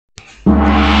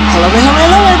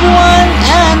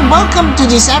welcome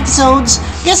to this episode's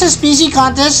Guess a Specie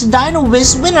Contest Dino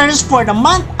Wiz winners for the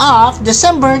month of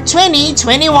December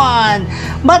 2021.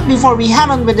 But before we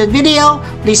head on with the video,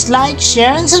 please like,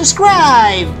 share, and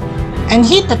subscribe. And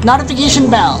hit that notification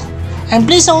bell. And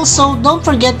please also don't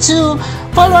forget to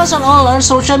follow us on all our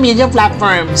social media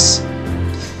platforms.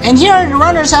 And here are the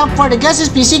runners-up for the Guess a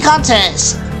Specie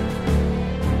Contest.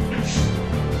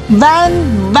 Van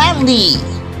Vanley,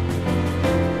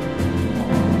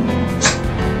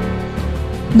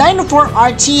 Dino 4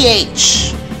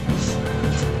 RTH,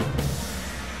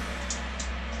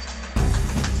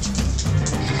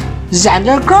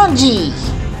 Xander Cronji,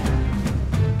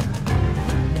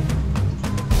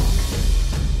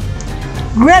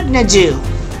 Grebnaju,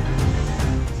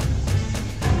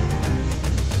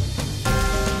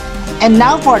 and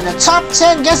now for the top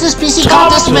 10 Guess a Specie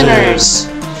Contest winners.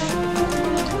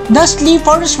 Dusty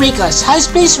Forest Ricus, High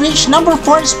Space Reach number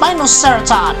 4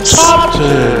 Spinoceratops. Top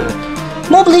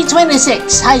 10. Mobley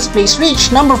 26, High Space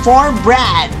Reach number 4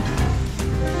 Brad.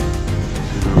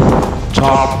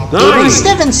 Top 9. Avery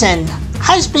Stevenson,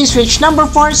 High Space Reach number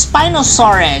 4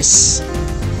 Spinosaurus.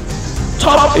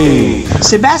 Top 8.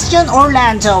 Sebastian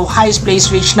Orlando, High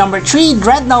Space Reach number 3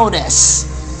 Dreadnoughtus.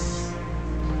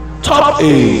 Top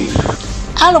 8.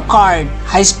 Alucard,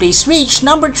 High Space Reach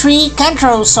number 3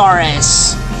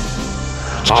 Cantrosaurus.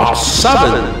 Top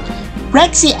 7.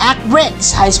 Rexy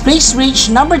Bricks, High Space Reach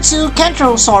number 2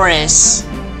 Cantrosaurus.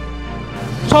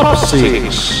 Top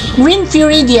 6. Green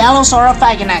Fury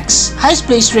Dialosaurophagonax, High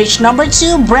Space Reach number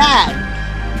 2 Brad.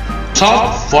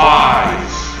 Top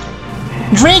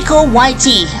 5. Draco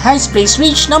YT, High Space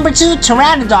Reach number 2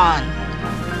 Pteranodon.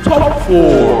 Top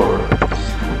 4.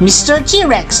 Mr.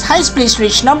 T-Rex, High Space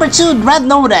Reach number 2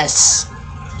 Dreadnoughtus.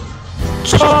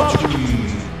 Top 3.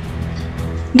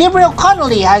 Gabriel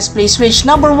Connolly, High Space Reach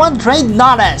number 1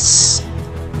 Dreadnoughtus.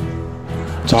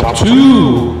 Top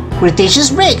 2. Cretaceous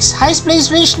Bricks, High Space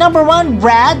Reach number 1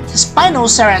 Brad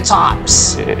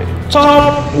Spinoceratops.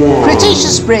 Top 1.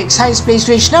 Cretaceous Bricks, High Space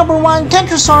Reach number 1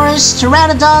 Kentrosaurus,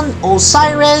 Pteranodon,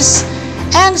 Osiris,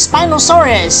 and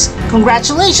Spinosaurus.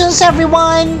 Congratulations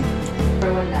everyone!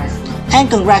 And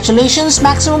congratulations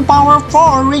Maximum Power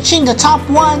for reaching the top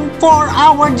 1 for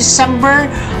our December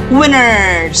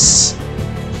winners.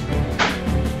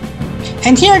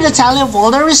 And here are the tally of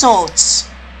all the results.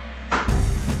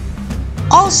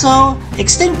 Also,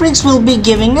 Extinct Bricks will be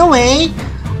giving away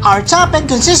our Top and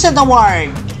Consistent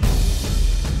Award.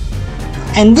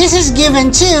 And this is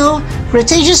given to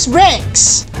Cretaceous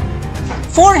Bricks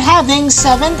for having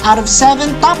 7 out of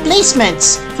 7 top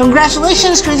placements.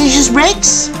 Congratulations Cretaceous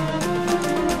Bricks!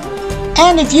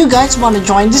 And if you guys want to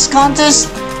join this contest,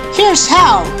 here's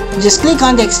how. Just click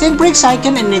on the Extinct Bricks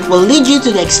icon and it will lead you to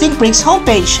the Extinct Bricks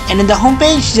homepage. And in the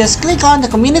homepage, just click on the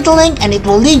community link and it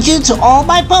will lead you to all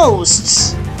my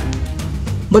posts.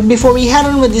 But before we head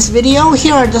on with this video,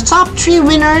 here are the top 3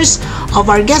 winners of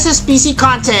our Guess a Specie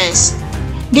contest.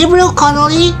 Gabriel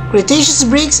Connolly, Cretaceous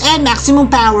Bricks, and Maximum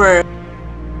Power.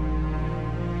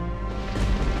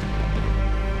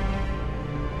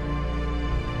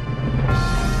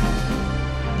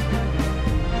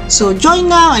 So join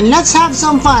now and let's have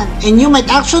some fun, and you might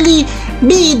actually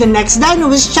be the next Dino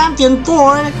Wiz champion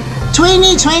for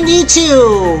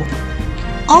 2022.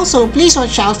 Also, please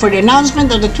watch out for the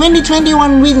announcement of the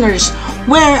 2021 winners,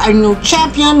 where our new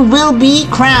champion will be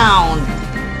crowned,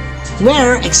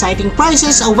 where exciting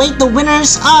prizes await the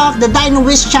winners of the Dino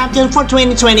Wiz champion for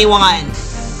 2021.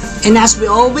 And as we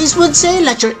always would say,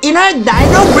 let your inner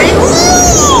dino bring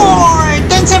roar!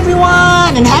 Thanks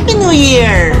everyone, and Happy New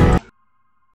Year!